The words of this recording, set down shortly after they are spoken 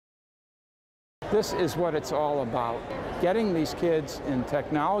This is what it's all about. Getting these kids in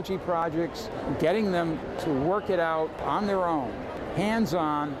technology projects, getting them to work it out on their own.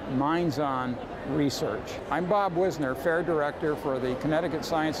 Hands-on, minds-on research. I'm Bob Wisner, Fair Director for the Connecticut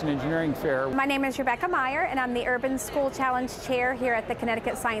Science and Engineering Fair. My name is Rebecca Meyer, and I'm the Urban School Challenge Chair here at the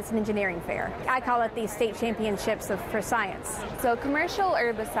Connecticut Science and Engineering Fair. I call it the State Championships for Science. So commercial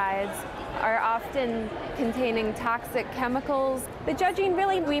herbicides are often containing toxic chemicals. The judging,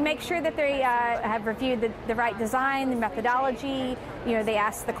 really, we make sure that they have reviewed the right design, the methodology. You know, they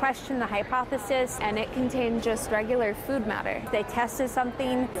ask the question, the hypothesis. And it contained just regular food matter. They tested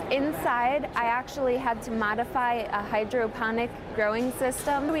something. Inside, I actually had to modify a hydroponic growing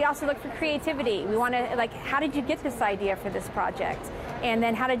system. We also look for creativity. We want to, like, how did you get this idea for this project? And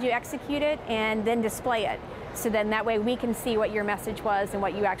then how did you execute it and then display it? So then that way we can see what your message was and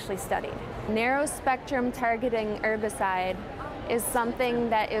what you actually studied. Narrow spectrum targeting herbicide is something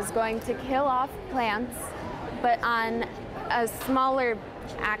that is going to kill off plants, but on a smaller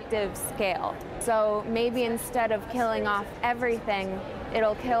active scale. So maybe instead of killing off everything,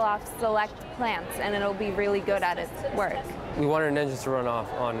 it'll kill off select plants and it'll be really good at its work. We wanted an engine to run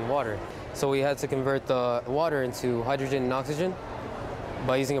off on water, so we had to convert the water into hydrogen and oxygen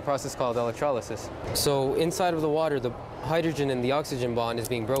by using a process called electrolysis. So inside of the water, the hydrogen and the oxygen bond is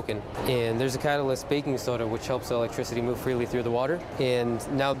being broken, and there's a catalyst, baking soda, which helps the electricity move freely through the water. And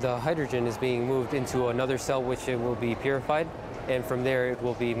now the hydrogen is being moved into another cell, which it will be purified, and from there it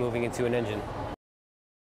will be moving into an engine.